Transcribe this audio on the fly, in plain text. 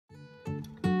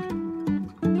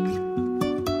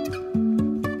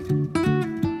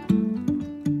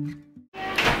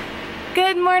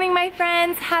morning, my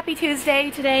friends. Happy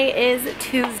Tuesday. Today is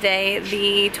Tuesday,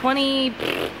 the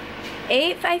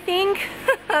 28th, I think,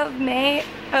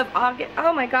 of August.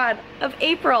 Oh my God, of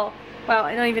April. Wow,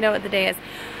 I don't even know what the day is.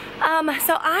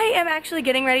 So I am actually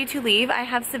getting ready to leave. I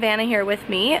have Savannah here with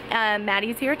me.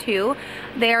 Maddie's here too.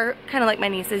 They're kind of like my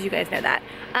nieces, you guys know that.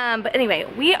 But anyway,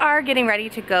 we are getting ready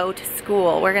to go to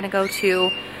school. We're gonna go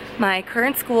to my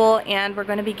current school and we're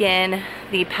gonna begin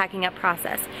the packing up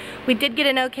process. We did get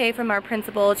an okay from our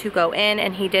principal to go in,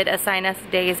 and he did assign us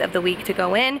days of the week to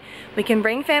go in. We can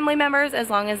bring family members as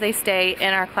long as they stay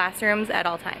in our classrooms at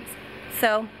all times.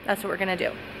 So that's what we're gonna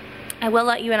do. I will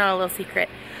let you in on a little secret.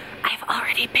 I've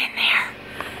already been there.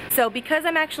 So because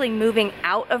I'm actually moving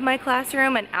out of my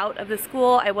classroom and out of the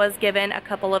school, I was given a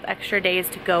couple of extra days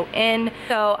to go in.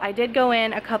 So I did go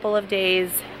in a couple of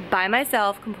days by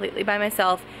myself, completely by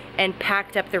myself, and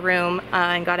packed up the room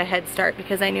and got a head start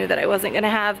because I knew that I wasn't gonna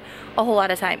have a whole lot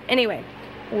of time. Anyway,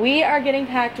 we are getting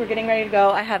packed, we're getting ready to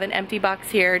go. I have an empty box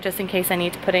here just in case I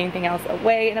need to put anything else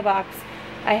away in a box.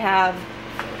 I have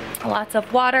lots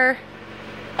of water,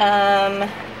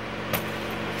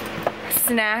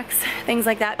 snacks, things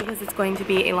like that, because it's going to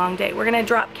be a long day. We're gonna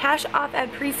drop Cash off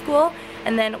at preschool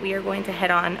and then we are going to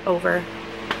head on over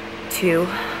to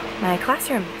my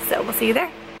classroom. So we'll see you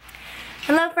there.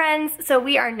 Hello friends, so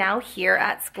we are now here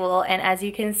at school, and as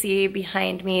you can see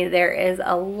behind me there is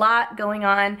a lot going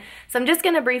on. So I'm just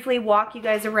gonna briefly walk you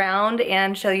guys around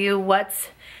and show you what's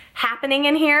happening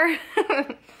in here.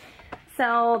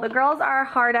 So the girls are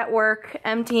hard at work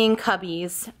emptying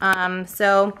cubbies.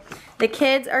 So the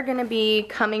kids are gonna be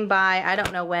coming by, I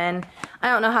don't know when.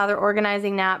 I don't know how they're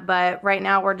organizing that, but right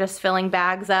now we're just filling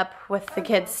bags up with the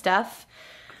kids' stuff.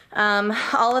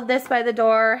 All of this by the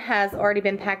door has already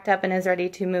been packed up and is ready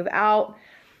to move out.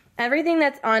 Everything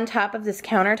that's on top of this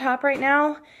countertop right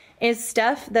now is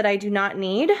stuff that I do not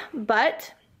need,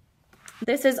 but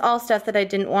this is all stuff that I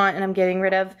didn't want and I'm getting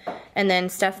rid of, and then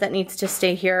stuff that needs to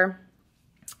stay here.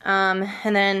 And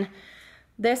then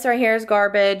this right here is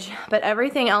garbage, but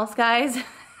everything else, guys,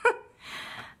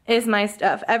 is my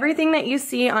stuff. Everything that you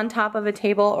see on top of a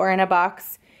table or in a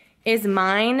box is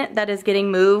mine that is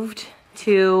getting moved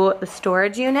to the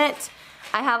storage unit.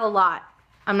 I have a lot.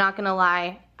 I'm not gonna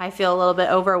lie. I feel a little bit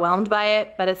overwhelmed by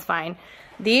it, but it's fine.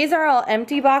 These are all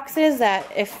empty boxes that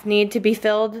if need to be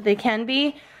filled, they can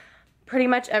be. Pretty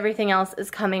much everything else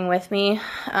is coming with me.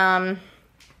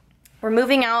 We're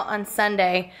moving out on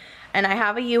Sunday, and I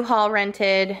have a U-Haul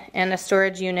rented and a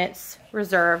storage units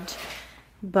reserved,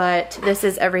 but this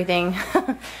is everything.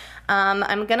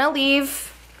 I'm gonna leave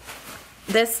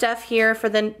this stuff here for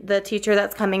the teacher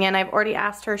that's coming in. I've already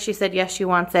asked her, she said yes, she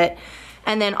wants it.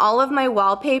 And then all of my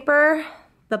wallpaper,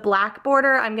 the black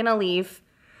border, I'm gonna leave.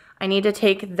 I need to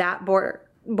take that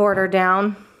border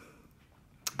down.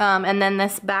 And then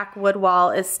this back wood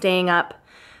wall is staying up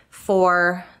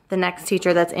for the next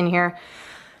teacher that's in here.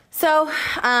 So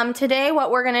today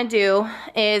what we're gonna do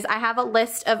is I have a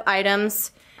list of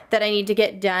items that I need to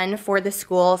get done for the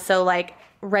school. So like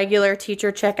regular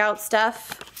teacher checkout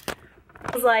stuff,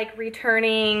 things like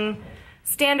returning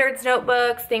standards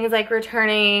notebooks, things like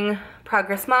returning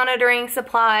progress monitoring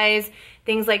supplies,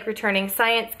 things like returning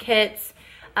science kits,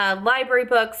 library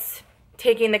books,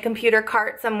 taking the computer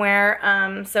cart somewhere.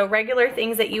 So regular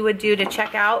things that you would do to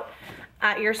check out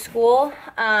at your school.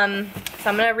 So I'm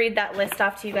gonna read that list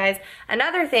off to you guys.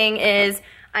 Another thing is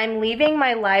I'm leaving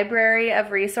my library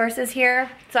of resources here.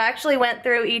 So I actually went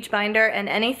through each binder, and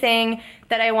anything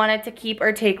that I wanted to keep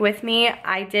or take with me,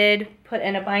 I did put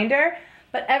in a binder.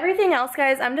 But everything else,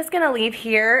 guys, I'm just gonna leave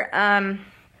here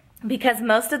because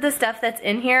most of the stuff that's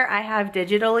in here I have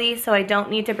digitally, so I don't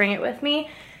need to bring it with me.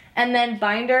 And then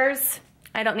binders,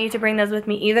 I don't need to bring those with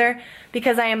me either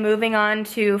because I am moving on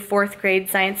to 4th grade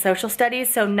science social studies,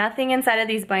 so nothing inside of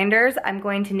these binders I'm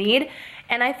going to need.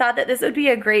 And I thought that this would be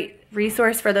a great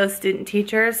resource for those student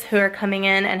teachers who are coming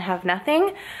in and have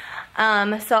nothing.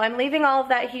 So I'm leaving all of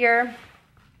that here.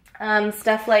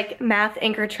 Stuff like math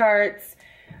anchor charts,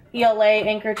 ELA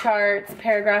anchor charts,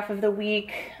 paragraph of the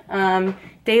week,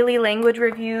 daily language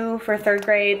review for 3rd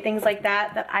grade, things like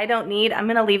that that I don't need. I'm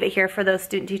gonna leave it here for those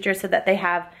student teachers so that they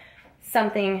have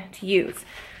something to use.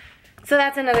 So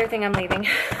that's another thing I'm leaving.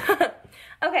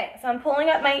 Okay, so I'm pulling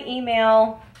up my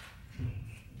email,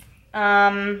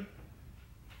 and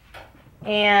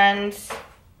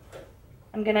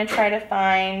I'm gonna try to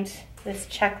find this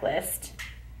checklist.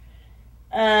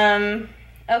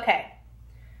 Okay.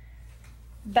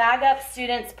 Bag up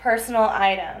students' personal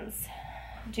items.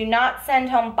 Do not send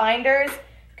home binders,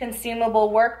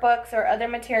 consumable workbooks, or other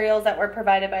materials that were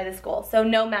provided by the school. So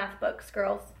no math books,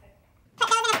 girls. Put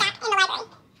those in a stack in the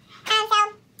library. So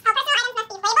all personal items must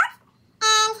be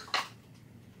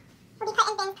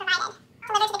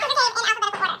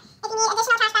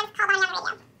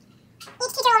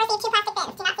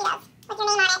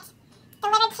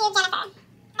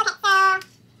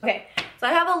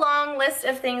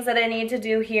of things that I need to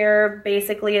do here,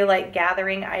 basically like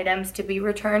gathering items to be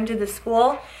returned to the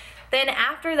school. Then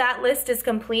after that list is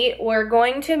complete, we're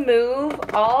going to move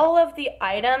all of the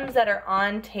items that are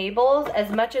on tables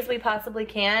as much as we possibly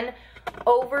can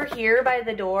over here by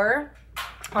the door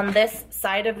on this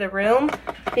side of the room,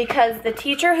 because the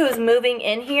teacher who's moving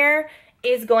in here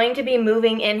is going to be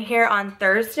moving in here on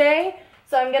Thursday.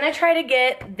 So I'm gonna try to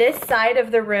get this side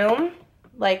of the room,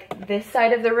 like this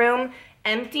side of the room,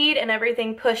 emptied and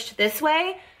everything pushed this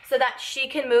way so that she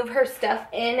can move her stuff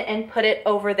in and put it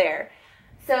over there.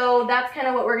 So that's kind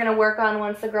of what we're gonna work on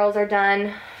once the girls are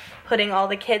done putting all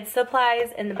the kids'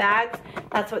 supplies in the bags.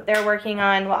 That's what they're working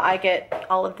on while I get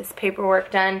all of this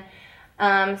paperwork done.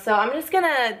 So I'm just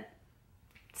gonna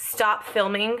stop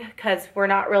filming because we're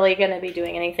not really gonna be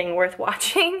doing anything worth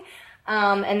watching.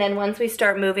 And then once we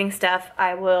start moving stuff,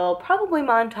 I will probably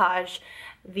montage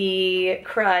the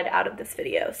crud out of this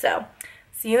video. So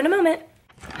see you in a moment.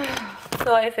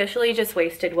 So I officially just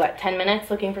wasted, what, 10 minutes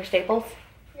looking for staples?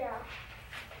 Yeah.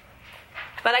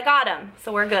 But I got them,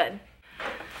 so we're good.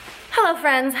 Hello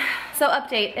friends, so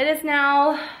update. It is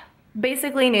now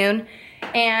basically noon,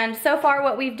 and so far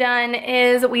what we've done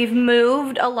is we've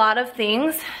moved a lot of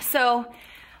things. So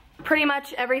pretty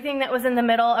much everything that was in the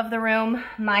middle of the room,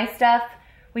 my stuff,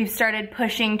 we've started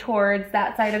pushing towards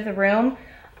that side of the room.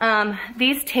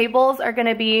 These tables are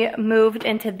gonna be moved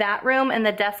into that room, and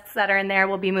the desks that are in there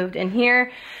will be moved in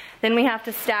here. Then we have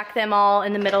to stack them all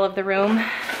in the middle of the room.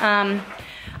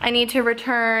 I need to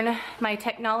return my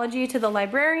technology to the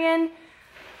librarian,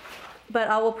 but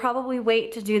I will probably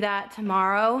wait to do that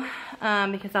tomorrow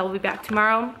because I will be back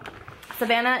tomorrow.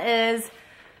 Savannah is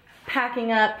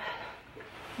packing up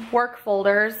work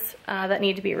folders that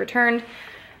need to be returned.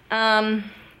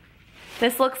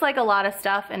 This looks like a lot of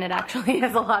stuff, and it actually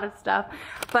is a lot of stuff,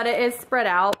 but it is spread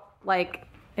out, like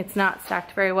it's not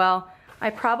stacked very well.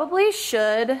 I probably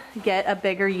should get a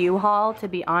bigger U-Haul, to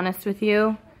be honest with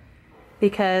you,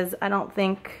 because I don't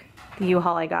think the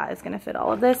U-Haul I got is gonna fit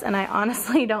all of this, and I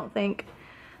honestly don't think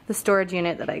the storage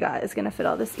unit that I got is gonna fit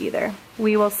all this either.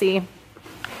 We will see.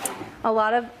 A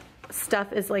lot of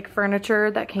stuff is like furniture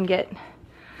that can get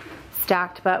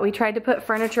stacked, but we tried to put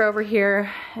furniture over here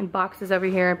and boxes over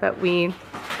here, but we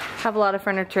have a lot of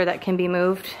furniture that can be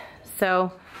moved,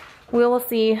 so we will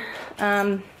see.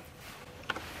 So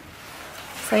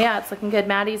yeah, it's looking good.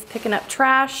 Maddie's picking up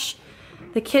trash.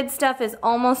 The kids' stuff is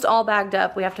almost all bagged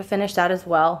up. We have to finish that as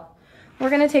well.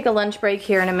 We're gonna take a lunch break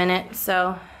here in a minute,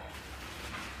 so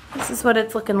this is what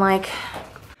it's looking like.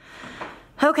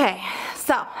 Okay,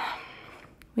 so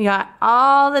we got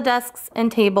all the desks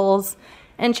and tables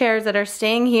and chairs that are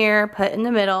staying here, put in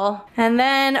the middle. And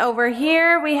then over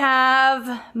here we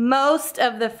have most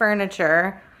of the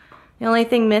furniture. The only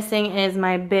thing missing is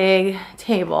my big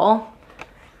table.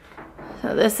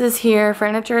 So this is here,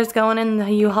 furniture is going in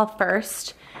the U-Haul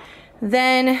first.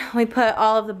 Then we put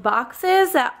all of the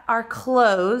boxes that are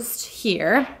closed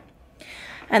here.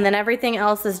 And then everything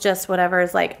else is just whatever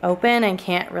is like open and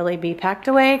can't really be packed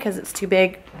away because it's too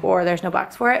big or there's no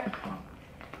box for it.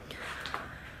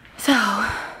 So,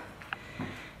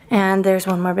 and there's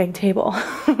one more big table.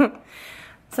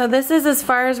 So this is as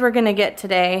far as we're gonna get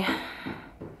today.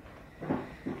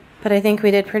 But I think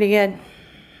we did pretty good.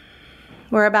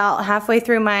 We're about halfway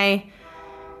through my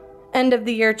end of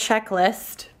the year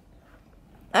checklist.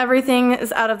 Everything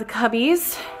is out of the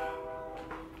cubbies.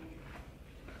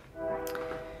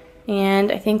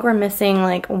 And I think we're missing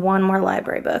like one more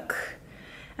library book.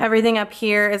 Everything up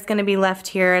here is gonna be left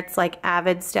here. It's like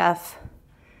Avid stuff.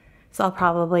 So I'll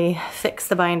probably fix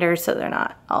the binders so they're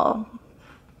not all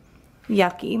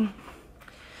yucky.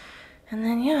 And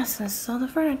then yes, this is all the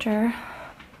furniture.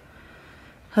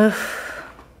 All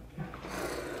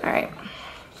right.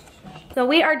 So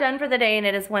we are done for the day and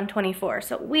it is 1:24.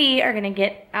 So we are gonna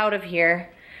get out of here.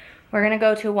 We're gonna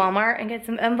go to Walmart and get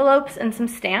some envelopes and some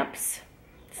stamps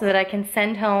so that I can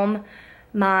send home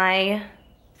my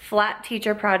flat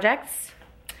teacher projects.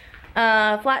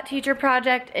 Flat teacher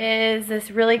project is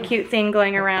this really cute thing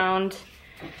going around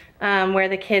where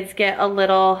the kids get a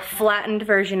little flattened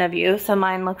version of you. So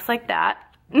mine looks like that,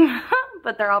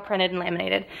 but they're all printed and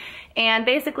laminated. And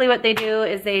basically what they do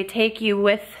is they take you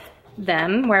with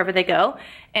them wherever they go,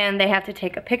 and they have to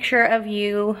take a picture of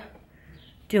you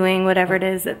doing whatever it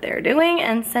is that they're doing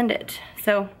and send it.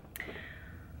 So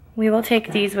we will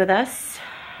take these with us,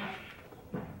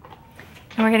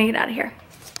 and we're gonna get out of here.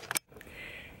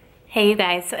 Hey you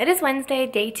guys, so it is Wednesday,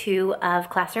 day 2 of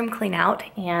classroom clean out,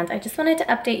 and I just wanted to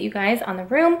update you guys on the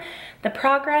room, the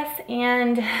progress,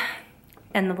 and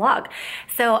end the vlog.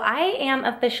 So I am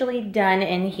officially done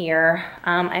in here.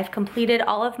 I've completed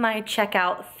all of my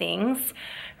checkout things,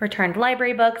 returned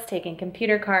library books, taken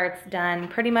computer cards, done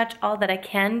pretty much all that I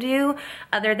can do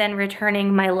other than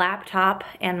returning my laptop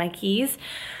and my keys.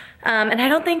 And I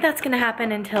don't think that's gonna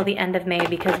happen until the end of May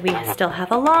because we still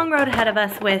have a long road ahead of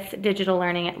us with digital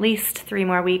learning, at least 3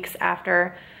 more weeks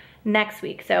after next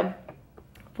week. So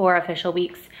 4 official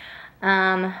weeks.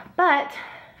 But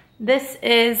this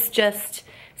is just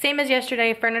same as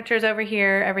yesterday. Furniture's over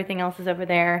here, everything else is over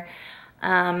there.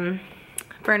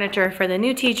 Furniture for the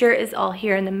new teacher is all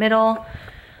here in the middle.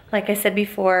 Like I said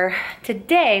before,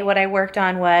 today what I worked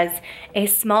on was a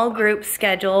small group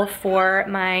schedule for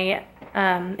my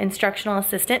instructional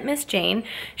assistant, Miss Jane.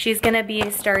 She's gonna be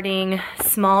starting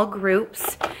small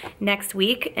groups next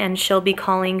week and she'll be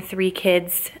calling 3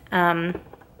 kids.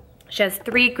 She has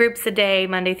 3 groups a day,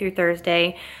 Monday through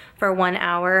Thursday for 1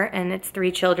 hour, and it's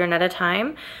 3 children at a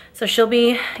time. So she'll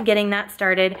be getting that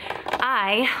started.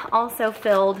 I also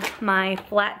filled my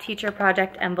flat teacher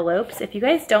project envelopes. If you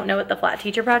guys don't know what the flat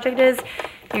teacher project is,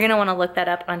 you're gonna wanna look that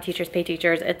up on Teachers Pay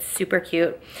Teachers. It's super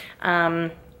cute.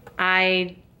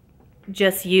 I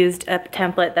just used a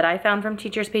template that I found from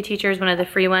Teachers Pay Teachers, one of the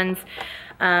free ones,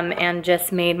 and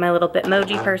just made my little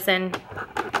Bitmoji person.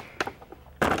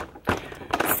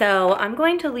 So I'm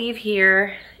going to leave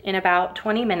here in about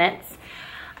 20 minutes.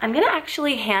 I'm gonna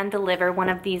actually hand deliver one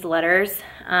of these letters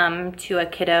to a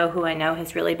kiddo who I know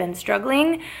has really been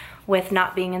struggling with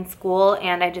not being in school,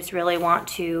 and I just really want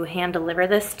to hand deliver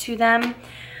this to them.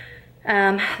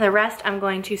 The rest I'm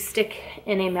going to stick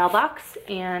in a mailbox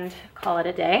and call it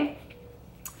a day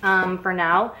for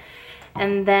now.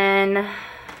 And then,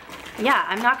 yeah,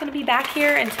 I'm not gonna be back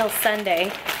here until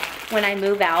Sunday when I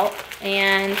move out,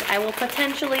 and I will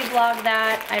potentially vlog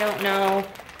that. I don't know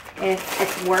if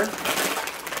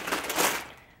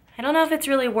it's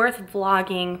really worth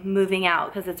vlogging moving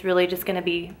out because it's really just gonna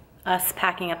be us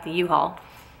packing up the U-Haul.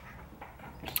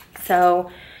 So,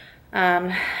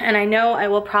 and I know I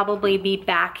will probably be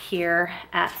back here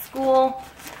at school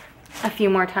a few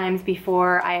more times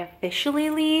before I officially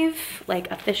leave,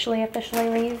 like officially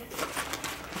leave.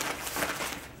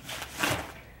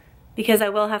 Because I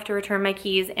will have to return my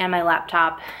keys and my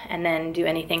laptop and then do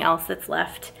anything else that's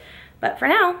left. But for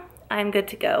now, I'm good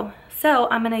to go. So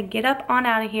I'm gonna get up on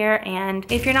out of here, and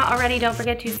if you're not already, don't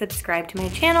forget to subscribe to my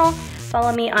channel.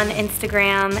 Follow me on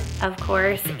Instagram, of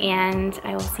course, and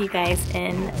I will see you guys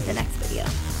in the next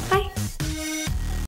video.